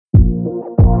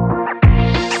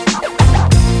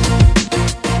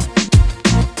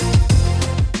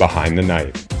Behind the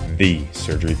Knife, the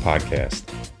surgery podcast.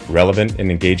 Relevant and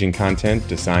engaging content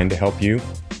designed to help you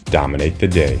dominate the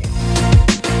day.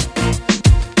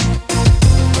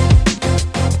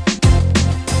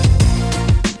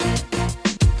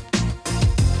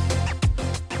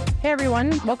 Hey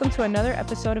everyone, welcome to another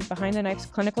episode of Behind the Knife's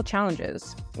Clinical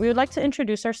Challenges. We would like to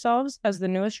introduce ourselves as the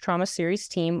newest trauma series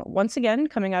team, once again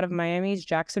coming out of Miami's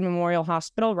Jackson Memorial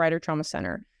Hospital Ryder Trauma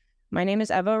Center. My name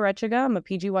is Eva Rechiga. I'm a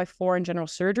PGY4 in general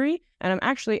surgery, and I'm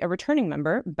actually a returning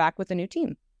member back with a new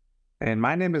team. And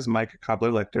my name is Mike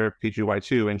Kobler-Lichter,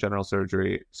 PGY2 in general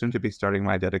surgery, soon to be starting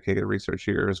my dedicated research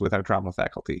years with our trauma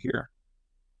faculty here.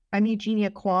 I'm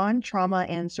Eugenia Kwan, Trauma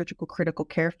and Surgical Critical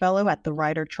Care Fellow at the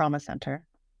Ryder Trauma Center.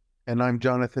 And I'm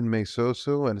Jonathan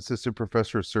Mesoso, an assistant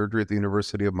professor of surgery at the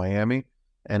University of Miami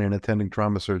and an attending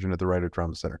trauma surgeon at the Ryder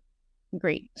Trauma Center.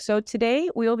 Great. So today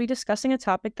we will be discussing a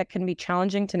topic that can be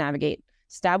challenging to navigate,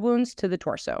 stab wounds to the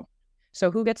torso. So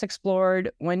who gets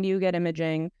explored? When do you get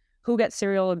imaging? Who gets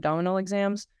serial abdominal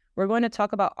exams? We're going to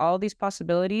talk about all these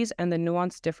possibilities and the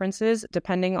nuanced differences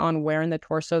depending on where in the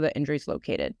torso the injury is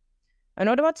located. A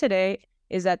note about today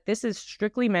is that this is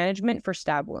strictly management for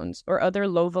stab wounds or other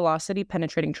low-velocity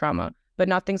penetrating trauma, but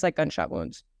not things like gunshot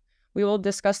wounds. We will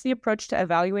discuss the approach to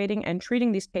evaluating and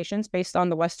treating these patients based on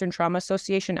the Western Trauma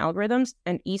Association algorithms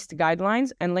and EAST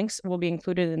guidelines, and links will be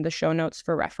included in the show notes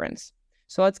for reference.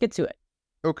 So let's get to it.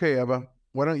 Okay, Eva,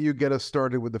 why don't you get us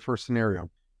started with the first scenario?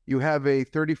 You have a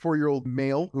 34-year-old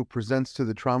male who presents to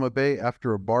the trauma bay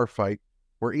after a bar fight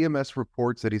where EMS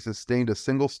reports that he sustained a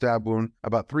single stab wound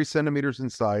about 3 centimeters in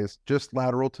size, just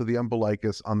lateral to the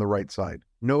umbilicus on the right side.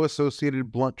 No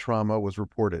associated blunt trauma was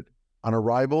reported. On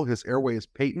arrival, his airway is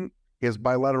patent. He has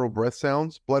bilateral breath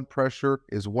sounds. Blood pressure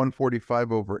is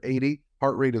 145/80.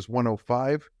 Heart rate is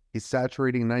 105. He's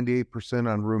saturating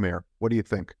 98% on room air. What do you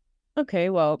think? Okay,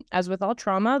 well, as with all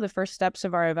trauma, the first steps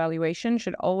of our evaluation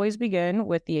should always begin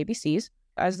with the ABCs.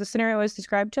 As the scenario is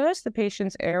described to us, the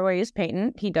patient's airway is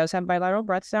patent. He does have bilateral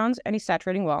breath sounds, and he's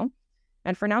saturating well.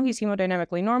 And for now, he's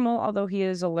hemodynamically normal, although he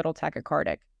is a little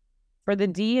tachycardic. For the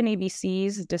D and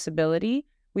ABC's disability,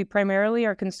 we primarily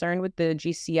are concerned with the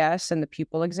GCS and the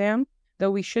pupil exam,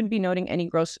 though we should be noting any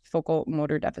gross focal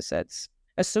motor deficits.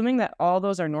 Assuming that all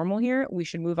those are normal here, we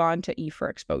should move on to E for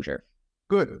exposure.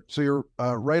 Good. So you're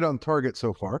right on target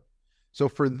so far. So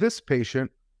for this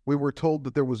patient, we were told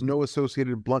that there was no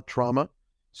associated blunt trauma.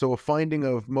 So a finding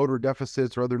of motor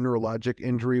deficits or other neurologic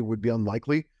injury would be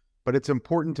unlikely, but it's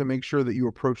important to make sure that you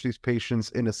approach these patients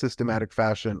in a systematic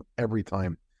fashion every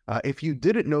time. If you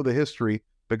didn't know the history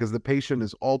because the patient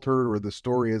is altered or the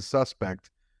story is suspect,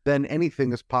 then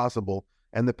anything is possible,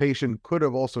 and the patient could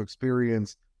have also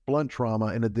experienced blunt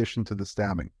trauma in addition to the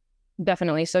stabbing.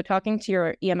 Definitely. So talking to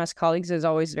your EMS colleagues is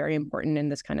always very important in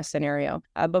this kind of scenario.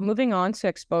 But moving on to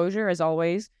exposure, as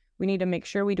always, we need to make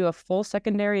sure we do a full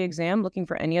secondary exam looking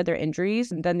for any other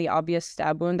injuries than the obvious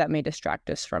stab wound that may distract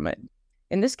us from it.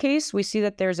 In this case, we see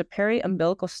that there's a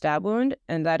peri-umbilical stab wound,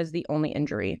 and that is the only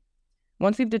injury.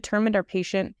 Once we've determined our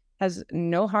patient has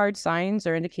no hard signs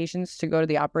or indications to go to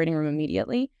the operating room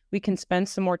immediately, we can spend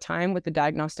some more time with the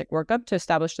diagnostic workup to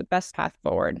establish the best path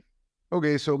forward.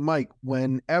 Okay, so Mike,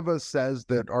 when Eva says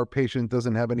that our patient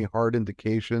doesn't have any hard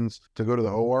indications to go to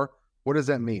the OR, what does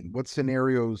that mean? What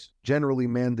scenarios generally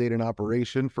mandate an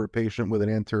operation for a patient with an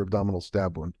anterior abdominal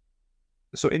stab wound?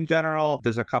 So in general,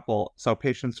 there's a couple. So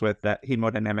patients with that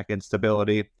hemodynamic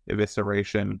instability,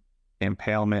 evisceration,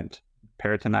 impalement,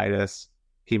 peritonitis,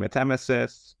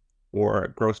 hematemesis, or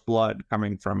gross blood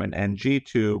coming from an NG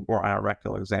tube or on a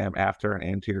rectal exam after an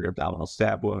anterior abdominal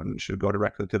stab wound should go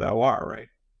directly to the OR, right?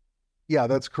 Yeah,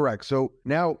 that's correct. So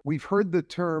now we've heard the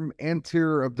term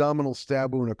anterior abdominal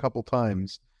stab wound a couple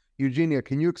times. Eugenia,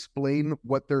 can you explain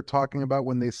what they're talking about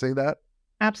when they say that?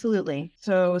 Absolutely.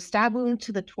 So stab wounds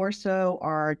to the torso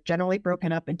are generally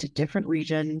broken up into different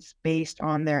regions based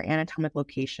on their anatomic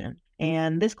location.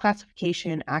 And this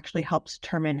classification actually helps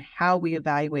determine how we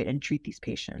evaluate and treat these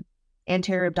patients.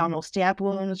 Anterior abdominal stab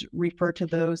wounds refer to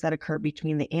those that occur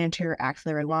between the anterior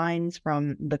axillary lines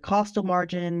from the costal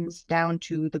margins down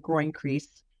to the groin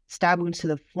crease. Stab wounds to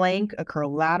the flank occur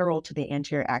lateral to the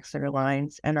anterior axillary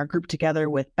lines and are grouped together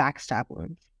with back stab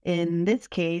wounds. In this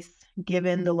case,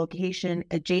 given the location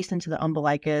adjacent to the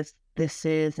umbilicus, this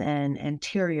is an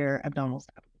anterior abdominal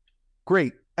stab wound.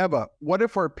 Great. Eva, what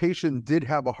if our patient did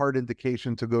have a hard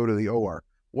indication to go to the OR?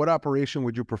 What operation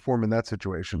would you perform in that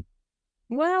situation?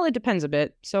 Well, it depends a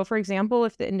bit. So, for example,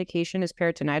 if the indication is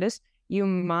peritonitis, you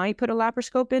might put a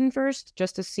laparoscope in first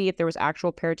just to see if there was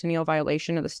actual peritoneal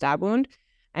violation of the stab wound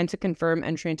and to confirm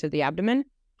entry into the abdomen.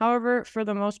 However, for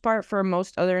the most part, for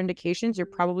most other indications, you're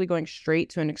probably going straight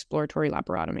to an exploratory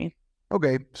laparotomy.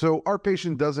 Okay, so our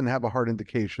patient doesn't have a heart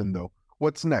indication though.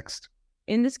 What's next?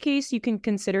 In this case, you can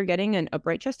consider getting an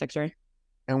upright chest x-ray.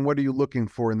 And what are you looking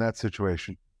for in that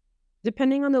situation?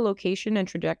 Depending on the location and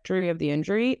trajectory of the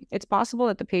injury, it's possible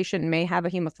that the patient may have a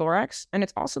hemothorax, and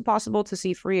it's also possible to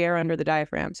see free air under the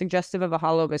diaphragm, suggestive of a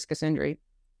hollow viscous injury.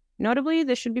 Notably,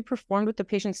 this should be performed with the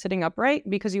patient sitting upright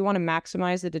because you want to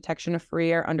maximize the detection of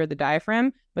free air under the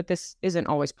diaphragm, but this isn't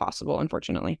always possible,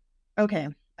 unfortunately. Okay.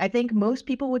 I think most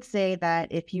people would say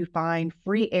that if you find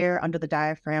free air under the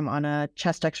diaphragm on a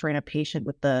chest x-ray in a patient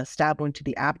with the stab wound to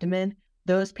the abdomen,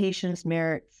 those patients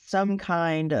merit some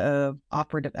kind of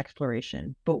operative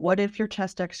exploration. But what if your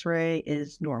chest x-ray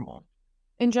is normal?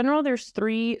 In general, there's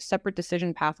 3 separate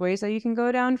decision pathways that you can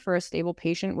go down for a stable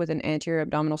patient with an anterior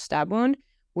abdominal stab wound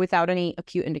without any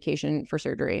acute indication for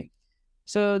surgery.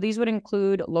 So these would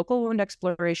include local wound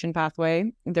exploration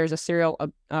pathway. There's a serial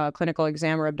clinical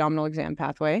exam or abdominal exam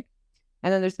pathway.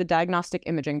 And then there's the diagnostic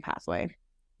imaging pathway.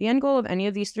 The end goal of any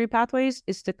of these 3 pathways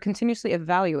is to continuously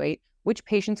evaluate which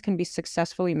patients can be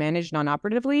successfully managed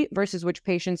non-operatively versus which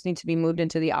patients need to be moved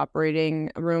into the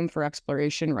operating room for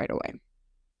exploration right away.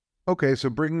 Okay, so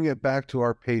bringing it back to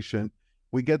our patient,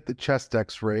 we get the chest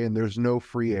x-ray and there's no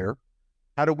free air.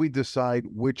 How do we decide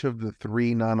which of the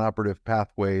 3 non-operative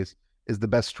pathways is the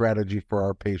best strategy for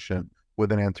our patient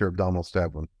with an anterior abdominal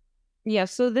stab wound? Yeah,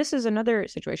 so this is another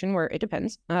situation where it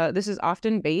depends. This is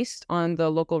often based on the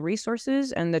local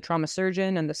resources and the trauma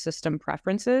surgeon and the system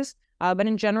preferences. But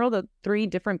in general, the 3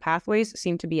 different pathways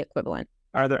seem to be equivalent.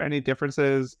 Are there any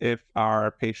differences if our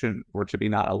patient were to be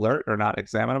not alert or not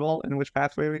examinable in which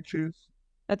pathway we choose?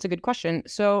 That's a good question.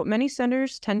 So many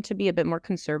centers tend to be a bit more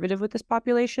conservative with this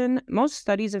population. Most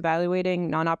studies evaluating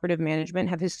non-operative management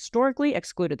have historically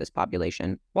excluded this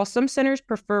population. While some centers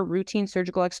prefer routine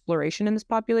surgical exploration in this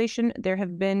population, there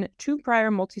have been 2 prior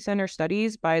multi-center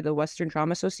studies by the Western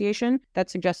Trauma Association that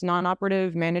suggest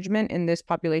non-operative management in this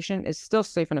population is still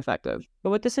safe and effective. But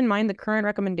with this in mind, the current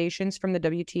recommendations from the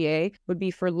WTA would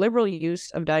be for liberal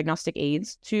use of diagnostic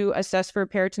aids to assess for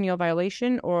peritoneal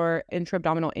violation or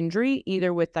intra-abdominal injury,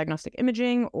 either with diagnostic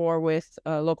imaging or with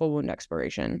local wound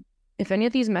exploration. If any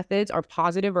of these methods are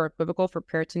positive or equivocal for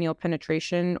peritoneal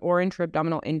penetration or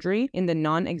intra-abdominal injury in the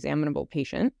non-examinable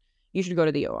patient, you should go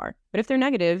to the OR. But if they're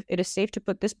negative, it is safe to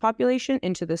put this population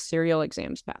into the serial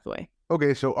exams pathway.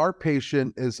 Okay, so our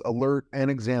patient is alert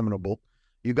and examinable.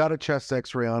 You got a chest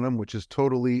x-ray on him, which is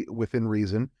totally within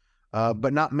reason,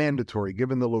 but not mandatory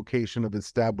given the location of his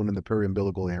stab wound in the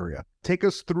periumbilical area. Take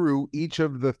us through each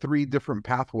of the 3 different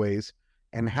pathways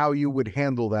and how you would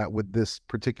handle that with this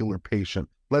particular patient.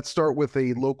 Let's start with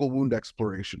a local wound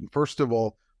exploration. First of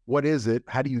all, what is it?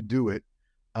 How do you do it?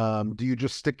 Do you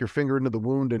just stick your finger into the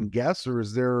wound and guess, or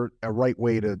is there a right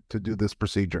way to do this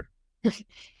procedure?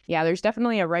 Yeah, there's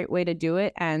definitely a right way to do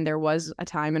it. And there was a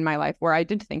time in my life where I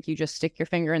did think you just stick your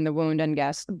finger in the wound and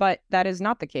guess, but that is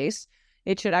not the case.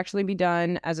 It should actually be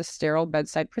done as a sterile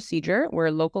bedside procedure where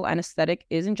local anesthetic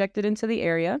is injected into the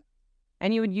area.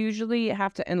 And you would usually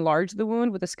have to enlarge the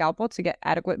wound with a scalpel to get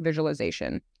adequate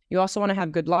visualization. You also want to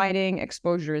have good lighting.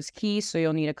 Exposure is key, so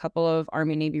you'll need a couple of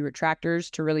Army-Navy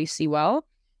retractors to really see well.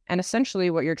 And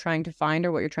essentially what you're trying to find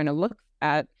or what you're trying to look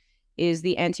at is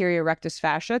the anterior rectus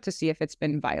fascia to see if it's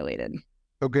been violated.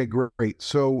 Okay, great.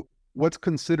 So what's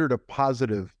considered a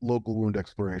positive local wound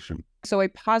exploration? So a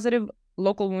positive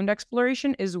local wound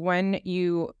exploration is when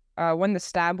the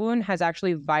stab wound has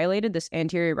actually violated this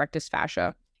anterior rectus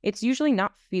fascia. It's usually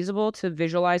not feasible to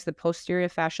visualize the posterior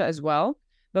fascia as well,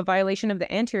 but violation of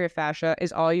the anterior fascia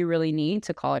is all you really need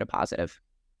to call it a positive.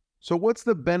 So what's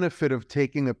the benefit of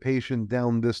taking a patient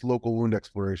down this local wound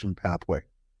exploration pathway?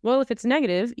 Well, if it's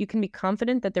negative, you can be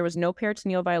confident that there was no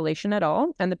peritoneal violation at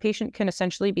all, and the patient can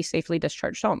essentially be safely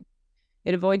discharged home.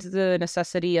 It avoids the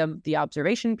necessity of the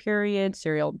observation period,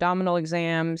 serial abdominal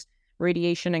exams,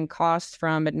 radiation and costs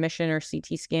from admission or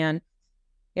CT scan.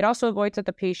 It also avoids that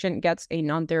the patient gets a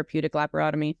non-therapeutic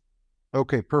laparotomy.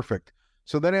 Okay, perfect.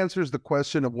 So that answers the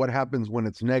question of what happens when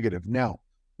it's negative. Now,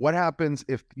 what happens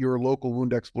if your local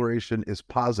wound exploration is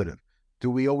positive? Do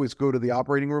we always go to the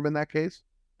operating room in that case?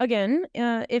 Again,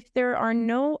 if there are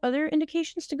no other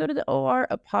indications to go to the OR,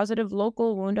 a positive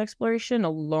local wound exploration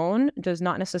alone does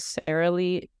not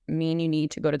necessarily mean you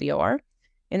need to go to the OR.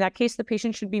 In that case, the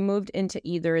patient should be moved into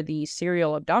either the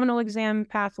serial abdominal exam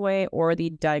pathway or the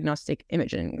diagnostic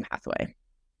imaging pathway.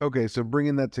 Okay, so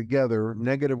bringing that together,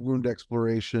 negative wound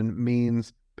exploration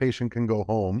means patient can go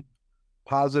home.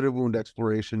 Positive wound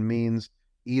exploration means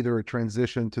either a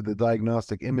transition to the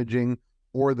diagnostic imaging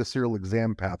or the serial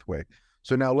exam pathway.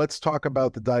 So now let's talk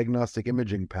about the diagnostic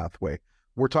imaging pathway.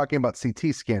 We're talking about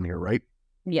CT scan here, right?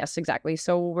 Yes, exactly.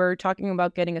 So we're talking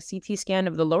about getting a CT scan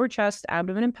of the lower chest,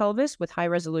 abdomen, and pelvis with high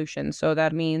resolution. So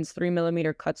that means 3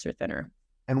 millimeter cuts or thinner.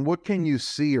 And what can you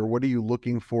see or what are you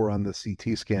looking for on the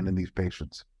CT scan in these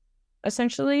patients?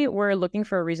 Essentially, we're looking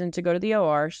for a reason to go to the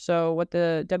OR. So what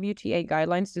the WTA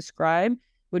guidelines describe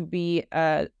would be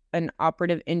an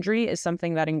operative injury is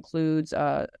something that includes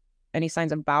any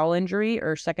signs of bowel injury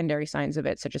or secondary signs of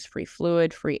it, such as free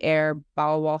fluid, free air,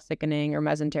 bowel wall thickening, or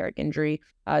mesenteric injury,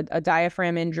 a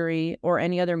diaphragm injury, or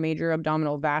any other major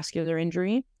abdominal vascular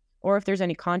injury, or if there's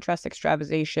any contrast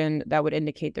extravasation that would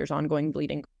indicate there's ongoing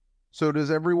bleeding. So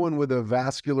does everyone with a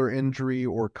vascular injury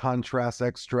or contrast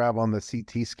extrav on the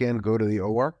CT scan go to the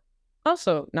OR?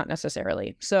 Also, not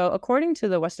necessarily. So according to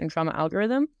the Western trauma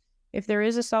algorithm, if there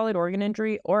is a solid organ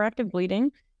injury or active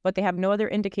bleeding, but they have no other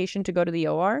indication to go to the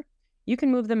OR, you can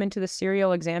move them into the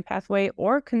serial exam pathway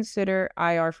or consider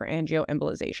IR for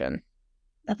angioembolization.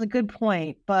 That's a good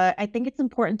point, but I think it's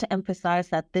important to emphasize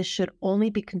that this should only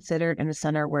be considered in a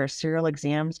center where serial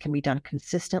exams can be done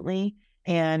consistently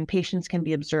and patients can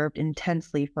be observed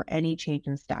intensely for any change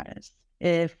in status.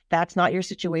 If that's not your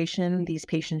situation, these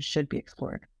patients should be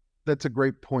explored. That's a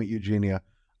great point, Eugenia.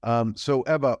 So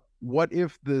Eva, what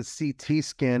if the CT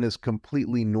scan is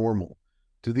completely normal?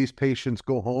 Do these patients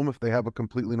go home if they have a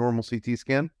completely normal CT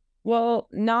scan? Well,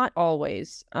 not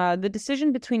always. The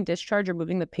decision between discharge or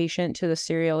moving the patient to the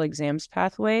serial exams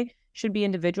pathway should be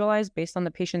individualized based on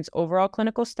the patient's overall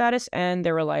clinical status and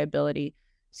their reliability.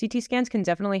 CT scans can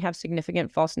definitely have significant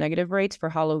false negative rates for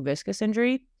hollow viscous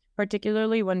injury,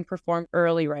 particularly when performed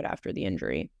early right after the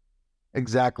injury.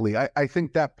 Exactly. I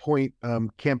think that point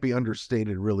can't be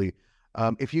understated, really.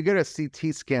 If you get a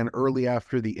CT scan early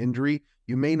after the injury,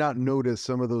 you may not notice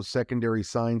some of those secondary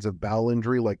signs of bowel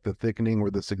injury, like the thickening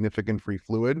or the significant free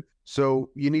fluid. So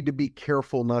you need to be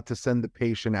careful not to send the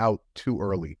patient out too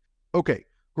early. Okay,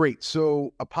 great.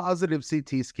 So a positive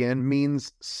CT scan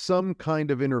means some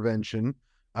kind of intervention,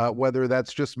 whether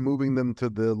that's just moving them to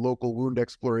the local wound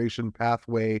exploration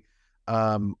pathway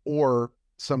or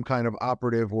some kind of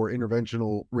operative or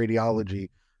interventional radiology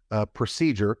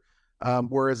procedure.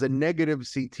 Whereas a negative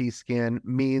CT scan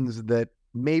means that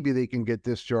maybe they can get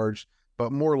discharged,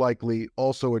 but more likely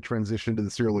also a transition to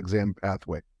the serial exam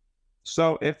pathway.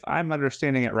 So if I'm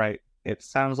understanding it right, it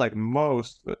sounds like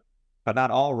most, but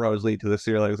not all roads lead to the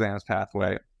serial exams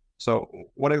pathway. So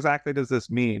what exactly does this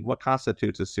mean? What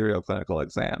constitutes a serial clinical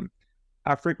exam?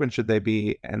 How frequent should they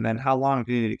be? And then how long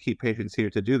do you need to keep patients here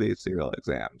to do these serial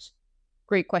exams?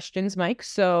 Great questions, Mike.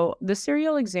 So the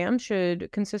serial exam should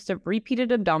consist of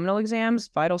repeated abdominal exams,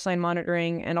 vital sign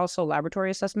monitoring, and also laboratory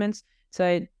assessments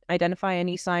to identify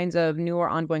any signs of new or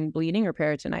ongoing bleeding or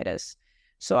peritonitis.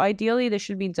 So ideally, this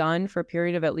should be done for a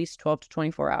period of at least 12 to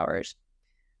 24 hours.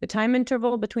 The time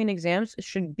interval between exams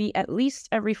should be at least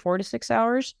every 4 to 6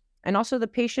 hours. And also the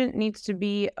patient needs to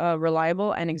be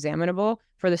reliable and examinable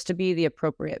for this to be the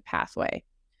appropriate pathway.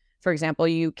 For example,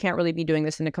 you can't really be doing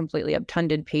this in a completely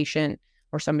obtunded patient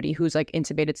or somebody who's like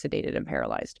intubated, sedated, and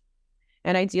paralyzed.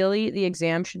 And ideally, the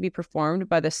exam should be performed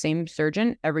by the same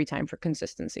surgeon every time for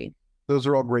consistency. Those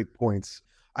are all great points.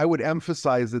 I would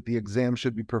emphasize that the exam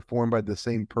should be performed by the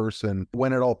same person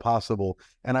when at all possible.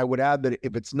 And I would add that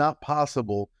if it's not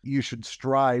possible, you should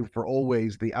strive for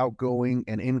always the outgoing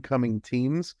and incoming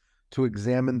teams to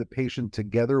examine the patient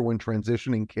together when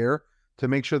transitioning care to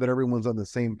make sure that everyone's on the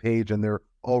same page and they're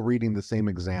all reading the same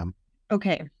exam.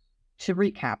 Okay, to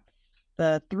recap,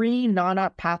 the 3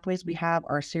 non-op pathways we have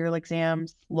are serial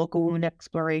exams, local wound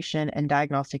exploration, and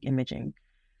diagnostic imaging.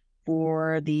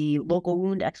 For the local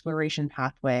wound exploration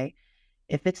pathway,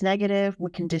 if it's negative,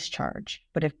 we can discharge.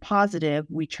 But if positive,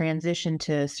 we transition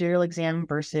to serial exam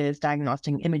versus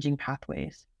diagnostic imaging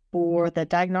pathways. For the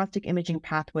diagnostic imaging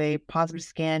pathway, positive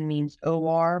scan means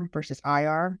OR versus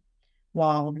IR,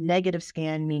 while negative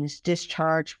scan means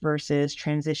discharge versus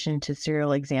transition to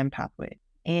serial exam pathway.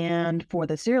 And for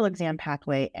the serial exam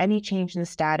pathway, any change in the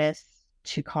status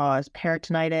to cause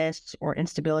peritonitis or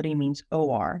instability means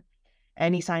OR.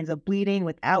 Any signs of bleeding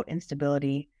without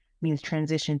instability means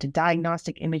transition to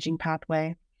diagnostic imaging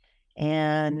pathway.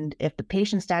 And if the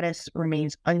patient status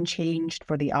remains unchanged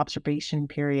for the observation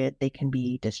period, they can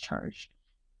be discharged.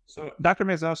 So, Dr.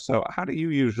 Mazzoso, how do you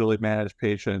usually manage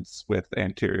patients with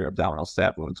anterior abdominal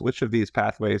stab wounds? Which of these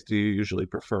pathways do you usually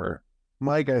prefer?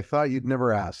 Mike, I thought you'd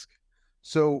never ask.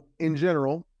 So in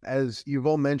general, as you've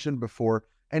all mentioned before,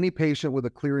 any patient with a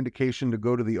clear indication to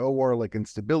go to the OR, like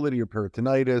instability or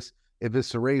peritonitis,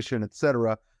 evisceration,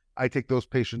 etc., I take those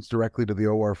patients directly to the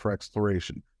OR for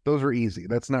exploration. Those are easy.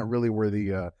 That's not really where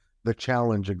the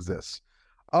challenge exists.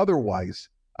 Otherwise,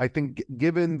 I think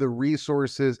given the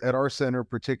resources at our center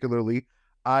particularly,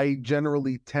 I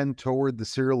generally tend toward the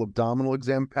serial abdominal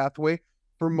exam pathway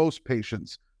for most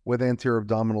patients with anterior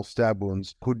abdominal stab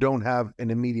wounds who don't have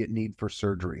an immediate need for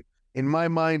surgery. In my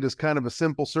mind, as kind of a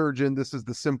simple surgeon, this is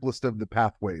the simplest of the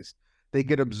pathways. They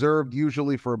get observed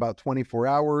usually for about 24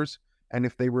 hours, and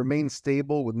if they remain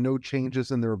stable with no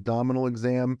changes in their abdominal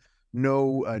exam,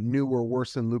 no new or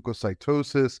worsened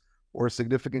leukocytosis, or a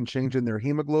significant change in their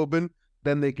hemoglobin,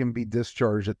 then they can be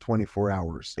discharged at 24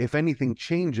 hours. If anything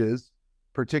changes,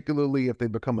 particularly if they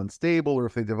become unstable or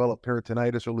if they develop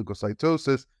peritonitis or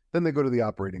leukocytosis, then they go to the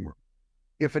operating room.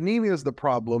 If anemia is the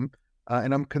problem,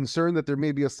 and I'm concerned that there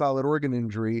may be a solid organ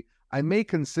injury, I may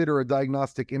consider a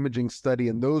diagnostic imaging study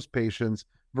in those patients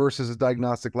versus a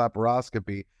diagnostic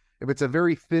laparoscopy. If it's a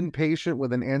very thin patient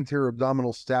with an anterior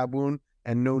abdominal stab wound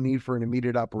and no need for an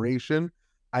immediate operation,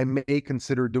 I may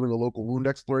consider doing a local wound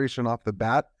exploration off the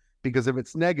bat, because if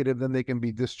it's negative, then they can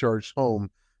be discharged home.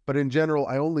 But in general,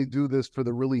 I only do this for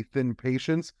the really thin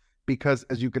patients because,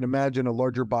 as you can imagine, a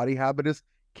larger body habitus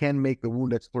can make the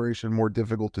wound exploration more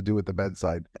difficult to do at the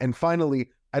bedside. And finally,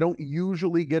 I don't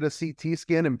usually get a CT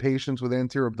scan in patients with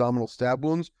anterior abdominal stab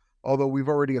wounds, although we've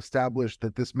already established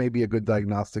that this may be a good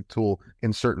diagnostic tool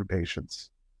in certain patients.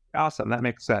 Awesome. That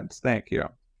makes sense. Thank you.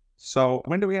 So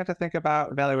when do we have to think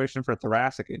about evaluation for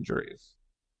thoracic injuries?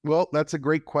 Well, that's a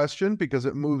great question because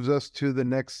it moves us to the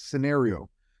next scenario.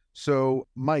 So,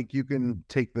 Mike, you can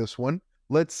take this one.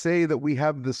 Let's say that we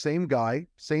have the same guy,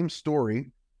 same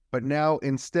story, but now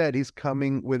instead he's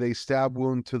coming with a stab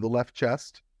wound to the left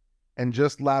chest and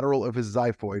just lateral of his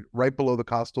xiphoid, right below the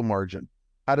costal margin.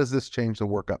 How does this change the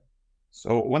workup?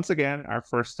 So once again, our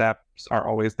first steps are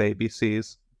always the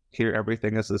ABCs. Here,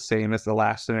 everything is the same as the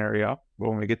last scenario. But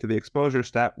when we get to the exposure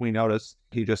step, we notice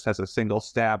he just has a single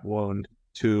stab wound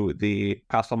to the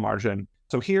costal margin.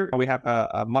 So here we have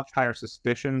a much higher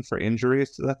suspicion for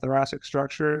injuries to the thoracic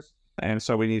structures. And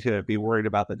so we need to be worried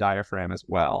about the diaphragm as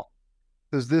well.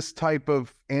 Does this type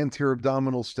of anterior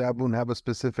abdominal stab wound have a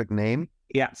specific name?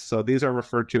 Yes. So these are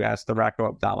referred to as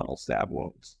thoracoabdominal stab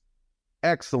wounds.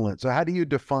 Excellent. So how do you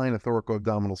define a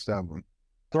thoracoabdominal stab wound?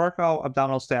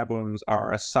 Thoracoabdominal stab wounds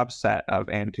are a subset of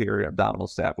anterior abdominal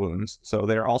stab wounds. So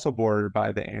they're also bordered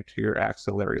by the anterior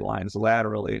axillary lines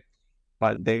laterally,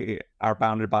 but they are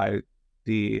bounded by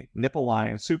the nipple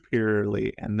line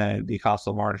superiorly and then the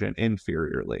costal margin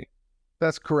inferiorly.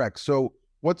 That's correct. So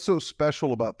what's so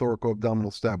special about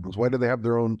thoracoabdominal stab wounds? Why do they have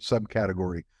their own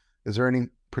subcategory? Is there any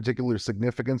particular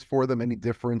significance for them? Any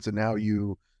difference in how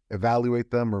you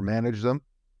evaluate them or manage them?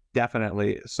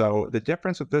 Definitely. So the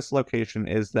difference with this location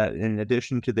is that in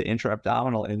addition to the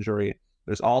intra-abdominal injury,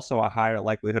 there's also a higher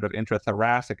likelihood of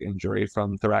intrathoracic injury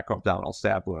from thoracoabdominal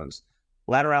stab wounds.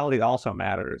 Laterality also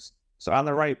matters. So on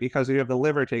the right, because you have the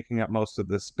liver taking up most of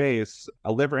the space,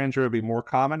 a liver injury would be more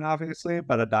common, obviously,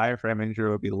 but a diaphragm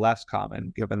injury would be less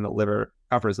common, given the liver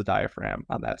covers the diaphragm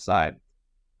on that side.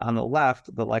 On the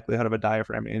left, the likelihood of a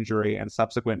diaphragm injury and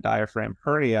subsequent diaphragm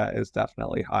hernia is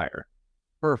definitely higher.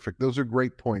 Perfect. Those are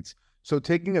great points. So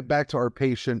taking it back to our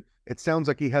patient, it sounds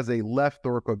like he has a left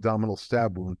thoracoabdominal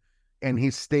stab wound, and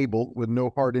he's stable with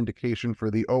no hard indication for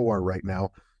the OR right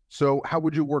now. So how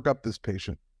would you work up this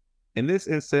patient? In this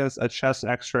instance, a chest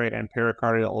x-ray and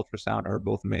pericardial ultrasound are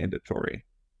both mandatory.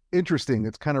 Interesting.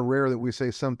 It's kind of rare that we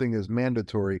say something is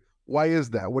mandatory. Why is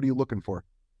that? What are you looking for?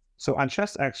 So on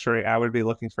chest x-ray, I would be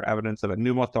looking for evidence of a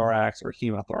pneumothorax or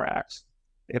hemothorax.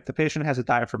 If the patient has a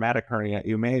diaphragmatic hernia,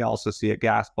 you may also see a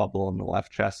gas bubble in the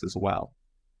left chest as well.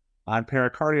 On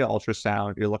pericardial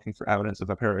ultrasound, you're looking for evidence of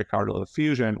a pericardial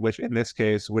effusion, which in this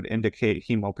case would indicate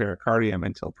hemopericardium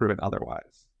until proven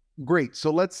otherwise. Great. So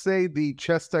let's say the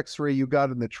chest x-ray you got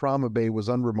in the trauma bay was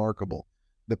unremarkable.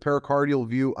 The pericardial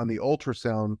view on the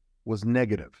ultrasound was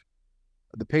negative.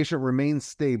 The patient remains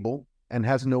stable and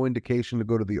has no indication to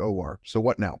go to the OR. So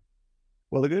what now?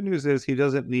 Well, the good news is he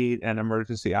doesn't need an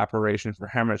emergency operation for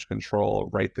hemorrhage control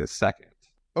right this second.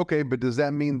 Okay, but does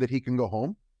that mean that he can go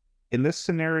home? In this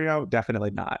scenario,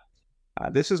 definitely not.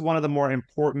 This is one of the more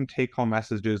important take-home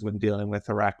messages when dealing with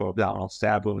thoracoabdominal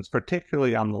stab wounds,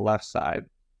 particularly on the left side.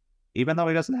 Even though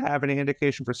he doesn't have any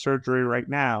indication for surgery right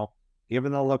now,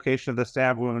 given the location of the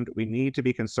stab wound, we need to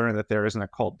be concerned that there is an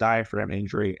occult diaphragm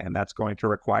injury, and that's going to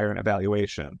require an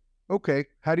evaluation. Okay,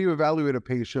 how do you evaluate a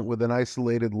patient with an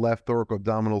isolated left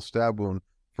thoracoabdominal stab wound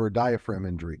for a diaphragm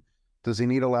injury? Does he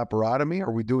need a laparotomy?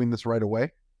 Are we doing this right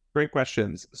away? Great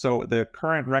questions. So the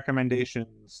current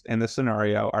recommendations in this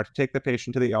scenario are to take the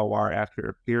patient to the OR after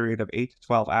a period of 8 to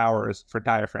 12 hours for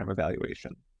diaphragm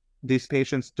evaluation. these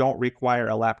patients don't require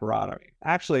a laparotomy.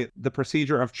 Actually, the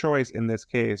procedure of choice in this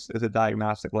case is a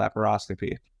diagnostic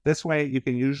laparoscopy. This way, you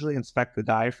can usually inspect the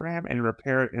diaphragm and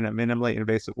repair it in a minimally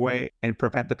invasive way and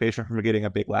prevent the patient from getting a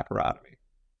big laparotomy.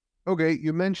 Okay,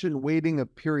 you mentioned waiting a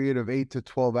period of 8 to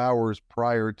 12 hours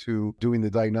prior to doing the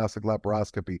diagnostic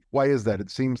laparoscopy. Why is that? It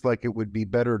seems like it would be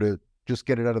better to just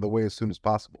get it out of the way as soon as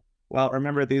possible. Well,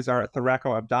 remember, these are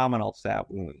thoracoabdominal stab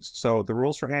wounds, so the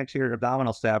rules for anterior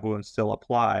abdominal stab wounds still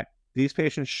apply. These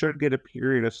patients should get a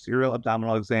period of serial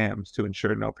abdominal exams to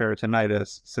ensure no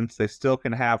peritonitis, since they still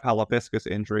can have halobiscus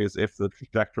injuries if the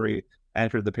trajectory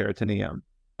entered the peritoneum.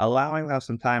 Allowing them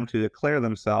some time to declare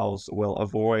themselves will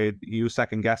avoid you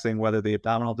second-guessing whether the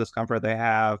abdominal discomfort they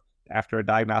have after a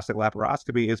diagnostic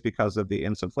laparoscopy is because of the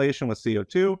insufflation with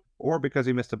CO2 or because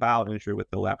you missed a bowel injury with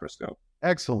the laparoscope.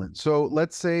 Excellent. So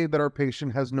let's say that our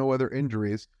patient has no other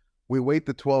injuries. We wait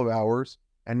the 12 hours,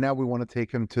 and now we want to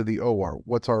take him to the OR.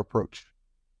 What's our approach?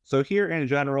 So here in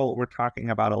general, we're talking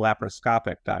about a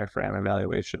laparoscopic diaphragm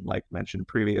evaluation, like mentioned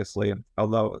previously,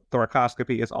 although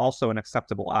thoracoscopy is also an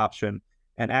acceptable option.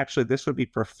 And actually, this would be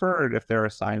preferred if there are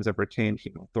signs of retained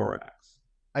hemothorax.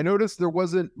 I noticed there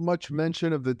wasn't much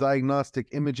mention of the diagnostic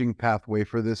imaging pathway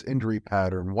for this injury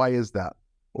pattern. Why is that?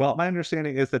 Well, my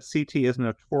understanding is that CT is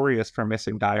notorious for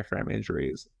missing diaphragm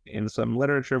injuries. In some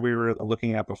literature we were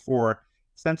looking at before,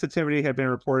 sensitivity had been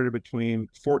reported between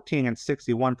 14 and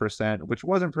 61%, which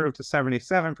was improved to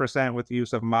 77% with the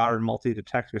use of modern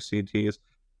multi-detector CTs,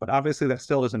 but obviously that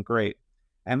still isn't great.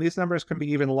 And these numbers can be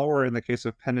even lower in the case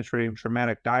of penetrating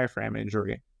traumatic diaphragm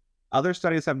injury. Other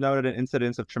studies have noted an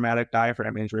incidence of traumatic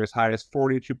diaphragm injury as high as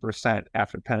 42%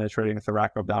 after penetrating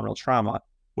thoracoabdominal trauma,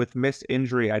 with missed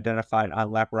injury identified on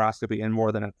laparoscopy in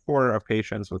more than a quarter of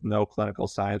patients with no clinical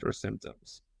signs or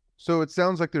symptoms. So it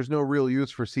sounds like there's no real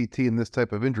use for CT in this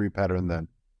type of injury pattern then.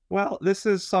 Well, this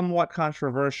is somewhat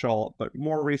controversial, but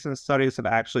more recent studies have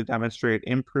actually demonstrated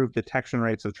improved detection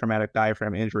rates of traumatic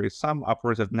diaphragm injuries, some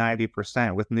upwards of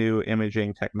 90% with new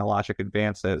imaging technologic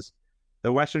advances.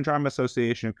 The Western Trauma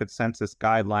Association consensus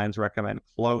guidelines recommend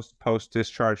close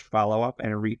post-discharge follow-up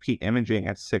and repeat imaging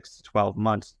at 6 to 12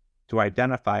 months to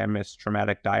identify a missed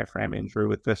traumatic diaphragm injury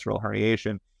with visceral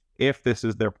herniation, if this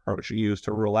is the approach used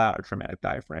to rule out a traumatic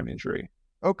diaphragm injury.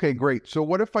 Okay, great. So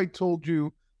what if I told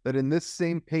you that in this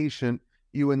same patient,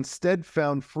 you instead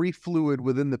found free fluid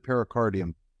within the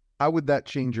pericardium? How would that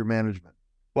change your management?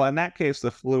 Well, in that case,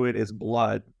 the fluid is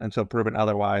blood until proven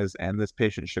otherwise, and this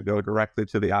patient should go directly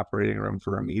to the operating room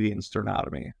for a median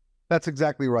sternotomy. That's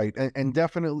exactly right. And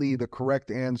definitely the correct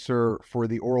answer for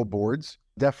the oral boards,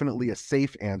 definitely a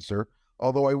safe answer.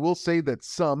 Although I will say that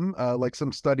some, like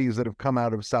some studies that have come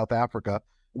out of South Africa,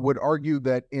 would argue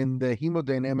that in the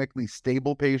hemodynamically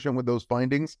stable patient with those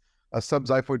findings, a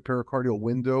subxiphoid pericardial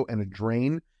window and a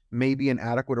drain may be an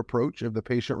adequate approach if the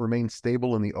patient remains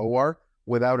stable in the OR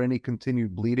without any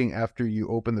continued bleeding after you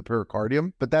open the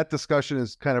pericardium. But that discussion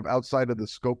is kind of outside of the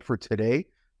scope for today.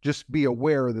 Just be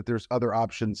aware that there's other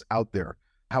options out there.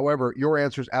 However, your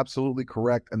answer is absolutely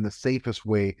correct and the safest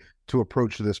way to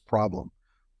approach this problem.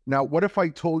 Now, what if I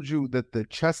told you that the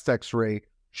chest x-ray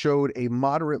showed a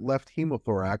moderate left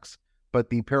hemothorax, but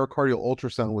the pericardial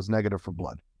ultrasound was negative for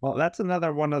blood? Well, that's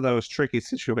another one of those tricky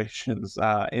situations.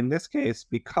 In this case,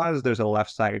 because there's a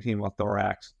left-sided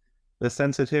hemothorax, the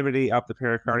sensitivity of the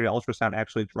pericardial ultrasound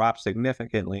actually drops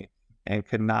significantly and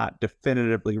cannot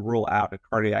definitively rule out a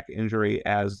cardiac injury,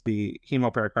 as the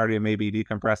hemopericardium may be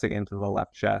decompressing into the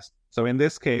left chest. So in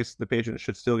this case, the patient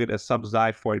should still get a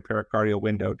subxiphoid pericardial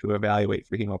window to evaluate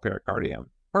for hemopericardium.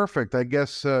 Perfect. I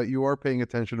guess you are paying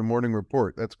attention to morning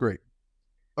report. That's great.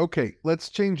 Okay, let's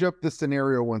change up the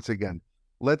scenario once again.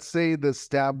 Let's say the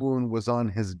stab wound was on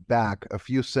his back, a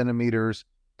few centimeters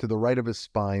to the right of his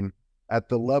spine, at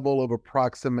the level of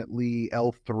approximately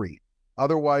L3.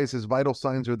 Otherwise, his vital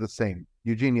signs are the same.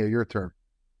 Eugenia, your turn.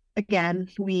 Again,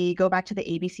 we go back to the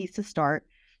ABCs to start.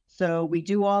 So we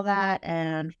do all that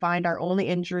and find our only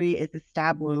injury is the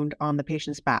stab wound on the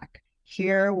patient's back.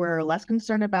 Here, we're less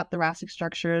concerned about thoracic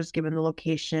structures given the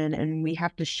location, and we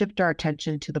have to shift our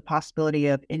attention to the possibility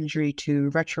of injury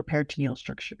to retroperitoneal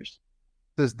structures.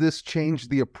 Does this change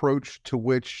the approach to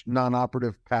which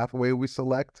non-operative pathway we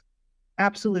select?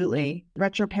 Absolutely.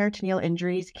 Retroperitoneal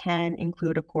injuries can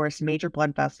include, of course, major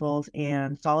blood vessels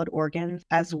and solid organs,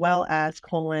 as well as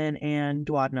colon and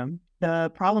duodenum.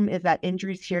 The problem is that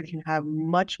injuries here can have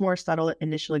much more subtle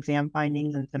initial exam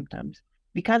findings and symptoms.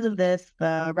 Because of this,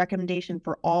 the recommendation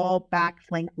for all back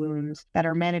flank wounds that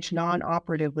are managed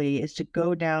non-operatively is to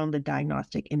go down the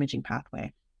diagnostic imaging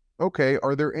pathway. Okay,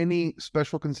 are there any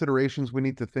special considerations we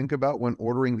need to think about when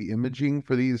ordering the imaging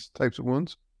for these types of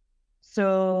wounds?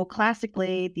 So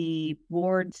classically, the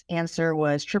board's answer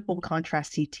was triple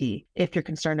contrast CT if you're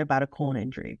concerned about a colon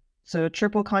injury. So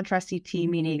triple contrast CT,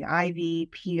 meaning IV,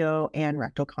 PO, and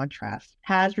rectal contrast,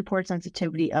 has report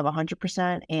sensitivity of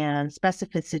 100% and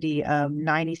specificity of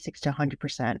 96 to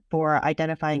 100% for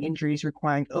identifying injuries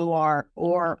requiring OR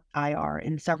or IR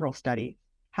in several studies.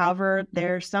 However,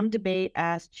 there's some debate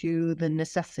as to the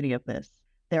necessity of this.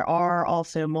 There are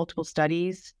also multiple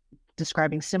studies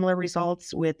describing similar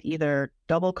results with either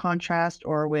double contrast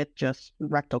or with just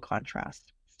rectal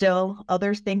contrast. Still,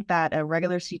 others think that a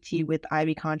regular CT with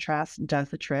IV contrast does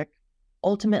the trick.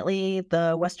 Ultimately,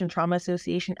 the Western Trauma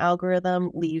Association algorithm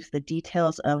leaves the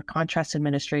details of contrast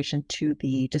administration to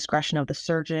the discretion of the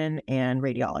surgeon and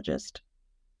radiologist.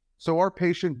 So our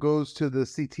patient goes to the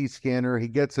CT scanner, he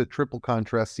gets a triple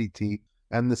contrast CT,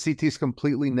 and the CT is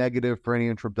completely negative for any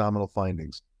intra-abdominal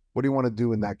findings. What do you want to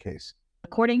do in that case?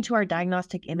 According to our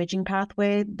diagnostic imaging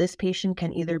pathway, this patient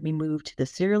can either be moved to the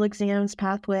serial exams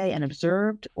pathway and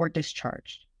observed or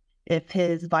discharged. If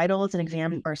his vitals and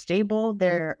exam are stable,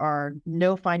 there are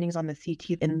no findings on the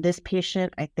CT in this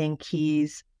patient, I think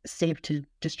he's safe to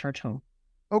discharge home.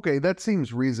 Okay, that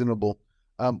seems reasonable.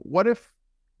 What if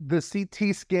the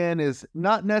CT scan is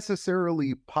not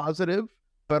necessarily positive,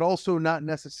 but also not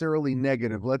necessarily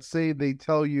negative? Let's say they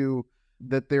tell you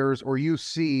that there's, or you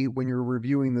see when you're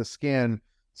reviewing the scan,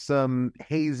 some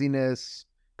haziness,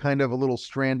 kind of a little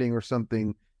stranding or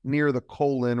something near the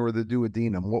colon or the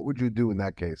duodenum. What would you do in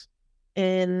that case?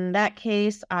 In that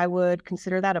case, I would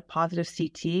consider that a positive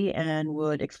CT and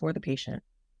would explore the patient.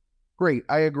 Great,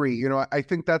 I agree. I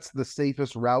think that's the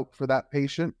safest route for that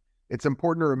patient. It's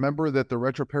important to remember that the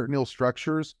retroperitoneal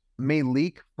structures may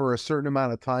leak for a certain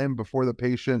amount of time before the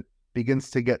patient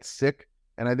begins to get sick.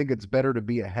 And I think it's better to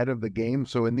be ahead of the game.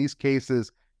 So in these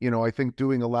cases, I think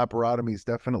doing a laparotomy is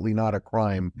definitely not a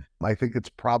crime. I think it's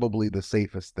probably the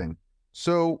safest thing.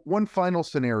 So one final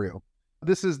scenario.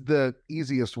 This is the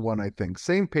easiest one, I think.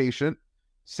 Same patient,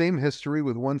 same history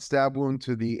with one stab wound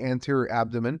to the anterior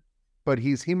abdomen, but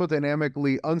he's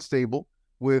hemodynamically unstable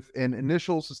with an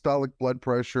initial systolic blood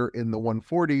pressure in the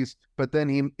 140s, but then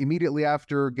he immediately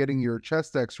after getting your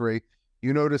chest x-ray,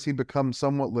 you notice he becomes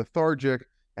somewhat lethargic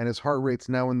and his heart rate's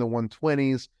now in the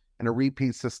 120s and a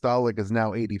repeat systolic is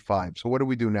now 85. So what do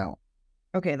we do now?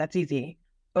 Okay, that's easy.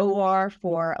 OR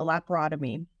for a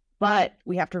laparotomy. But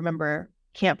we have to remember,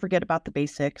 can't forget about the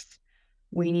basics.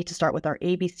 We need to start with our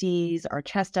ABCs, our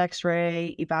chest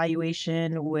x-ray,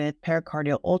 evaluation with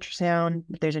pericardial ultrasound,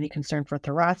 if there's any concern for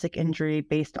thoracic injury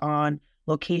based on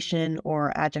location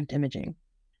or adjunct imaging.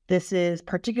 This is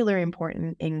particularly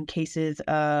important in cases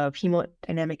of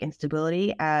hemodynamic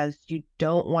instability, as you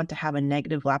don't want to have a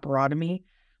negative laparotomy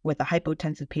with a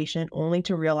hypotensive patient only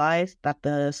to realize that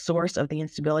the source of the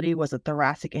instability was a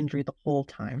thoracic injury the whole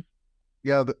time.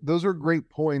 Yeah, those are great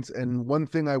points. And one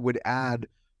thing I would add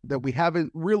that we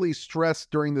haven't really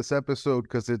stressed during this episode,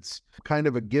 because it's kind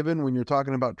of a given when you're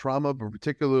talking about trauma, but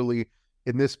particularly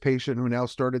in this patient who now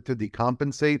started to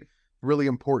decompensate, really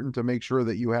important to make sure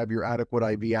that you have your adequate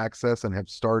IV access and have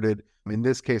started. In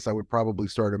this case, I would probably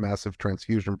start a massive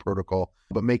transfusion protocol,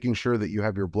 but making sure that you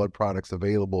have your blood products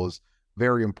available is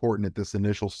very important at this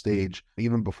initial stage,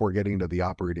 even before getting to the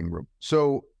operating room.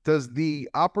 So does the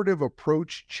operative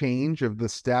approach change if the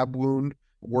stab wound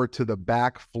were to the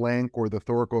back flank or the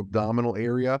thoracoabdominal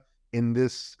area in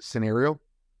this scenario?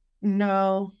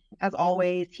 No, as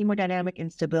always, hemodynamic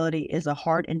instability is a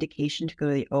hard indication to go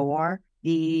to the OR.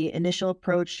 The initial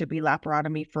approach should be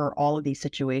laparotomy for all of these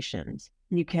situations.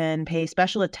 You can pay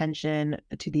special attention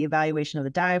to the evaluation of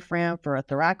the diaphragm for a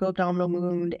thoracoabdominal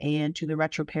wound and to the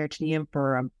retroperitoneum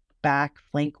for a back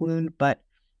flank wound, but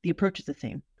the approach is the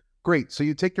same. Great. So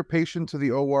you take your patient to the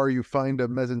OR, you find a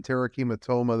mesenteric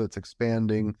hematoma that's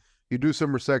expanding, you do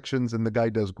some resections, and the guy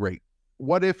does great.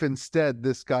 What if instead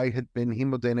this guy had been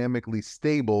hemodynamically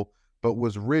stable, but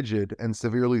was rigid and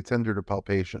severely tender to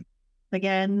palpation?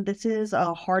 Again, this is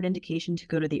a hard indication to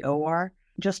go to the OR.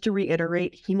 Just to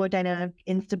reiterate, hemodynamic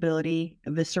instability,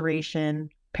 evisceration,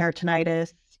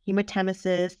 peritonitis,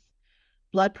 hematemesis,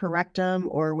 blood per rectum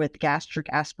or with gastric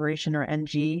aspiration or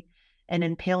NG, and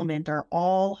impalement are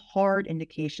all hard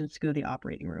indications to go to the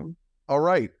operating room. All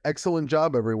right. Excellent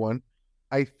job, everyone.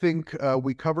 I think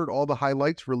we covered all the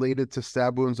highlights related to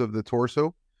stab wounds of the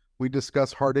torso. We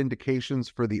discussed hard indications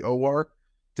for the OR,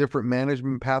 different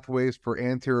management pathways for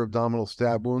anterior abdominal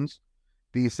stab wounds,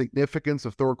 the significance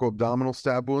of thoracoabdominal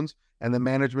stab wounds, and the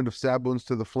management of stab wounds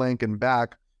to the flank and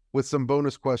back, with some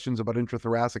bonus questions about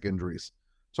intrathoracic injuries.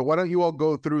 So why don't you all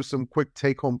go through some quick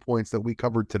take-home points that we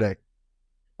covered today?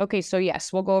 Okay, so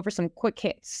yes, we'll go over some quick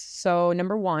hits. So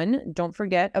number 1, don't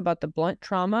forget about the blunt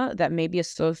trauma that may be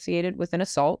associated with an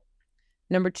assault.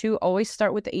 Number 2, always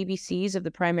start with the ABCs of the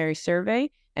primary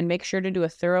survey and make sure to do a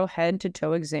thorough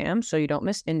head-to-toe exam so you don't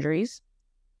miss injuries.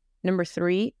 Number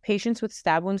 3, patients with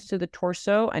stab wounds to the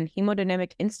torso and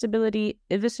hemodynamic instability,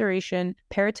 evisceration,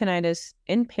 peritonitis,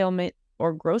 impalement,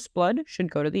 or gross blood should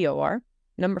go to the OR.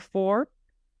 Number 4,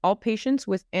 all patients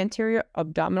with anterior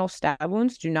abdominal stab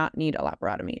wounds do not need a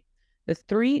laparotomy. The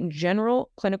 3 general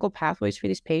clinical pathways for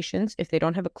these patients, if they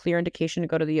don't have a clear indication to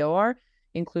go to the OR,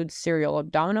 include serial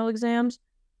abdominal exams,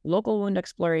 local wound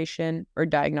exploration, or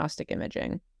diagnostic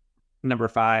imaging. Number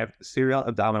 5, serial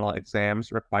abdominal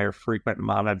exams require frequent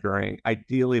monitoring,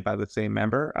 ideally by the same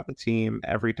member of the team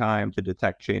every time to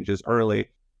detect changes early.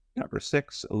 Number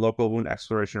 6, local wound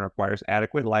exploration requires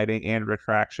adequate lighting and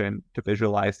retraction to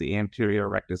visualize the anterior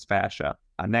rectus fascia.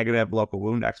 A negative local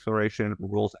wound exploration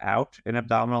rules out an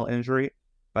abdominal injury,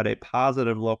 but a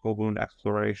positive local wound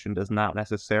exploration does not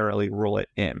necessarily rule it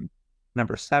in.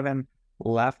 Number 7,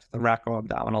 left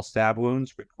thoracoabdominal stab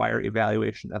wounds require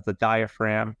evaluation of the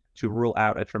diaphragm to rule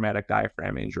out a traumatic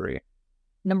diaphragm injury.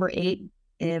 Number 8,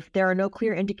 if there are no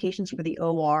clear indications for the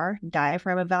OR,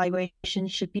 diaphragm evaluation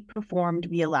should be performed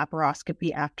via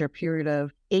laparoscopy after a period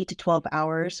of 8 to 12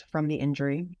 hours from the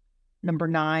injury. Number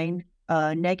 9,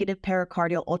 a negative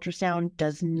pericardial ultrasound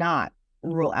does not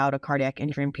rule out a cardiac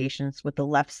injury in patients with the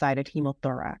left-sided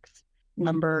hemothorax.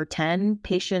 Number 10,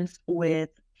 patients with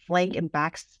flank and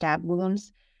back stab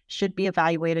wounds should be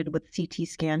evaluated with CT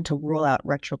scan to rule out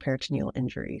retroperitoneal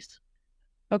injuries.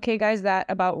 Okay, guys, that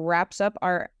about wraps up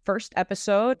our first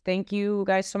episode. Thank you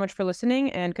guys so much for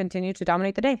listening and continue to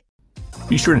dominate the day.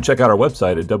 Be sure to check out our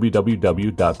website at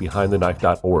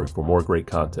www.behindtheknife.org for more great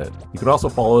content. You can also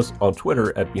follow us on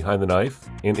Twitter at Behind the Knife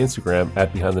and Instagram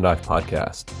at Behind the Knife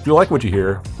Podcast. If you like what you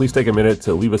hear, please take a minute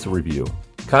to leave us a review.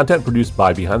 Content produced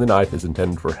by Behind the Knife is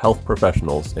intended for health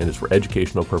professionals and is for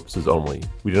educational purposes only.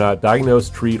 We do not diagnose,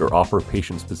 treat, or offer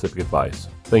patient-specific advice.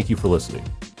 Thank you for listening.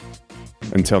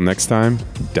 Until next time,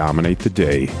 dominate the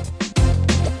day.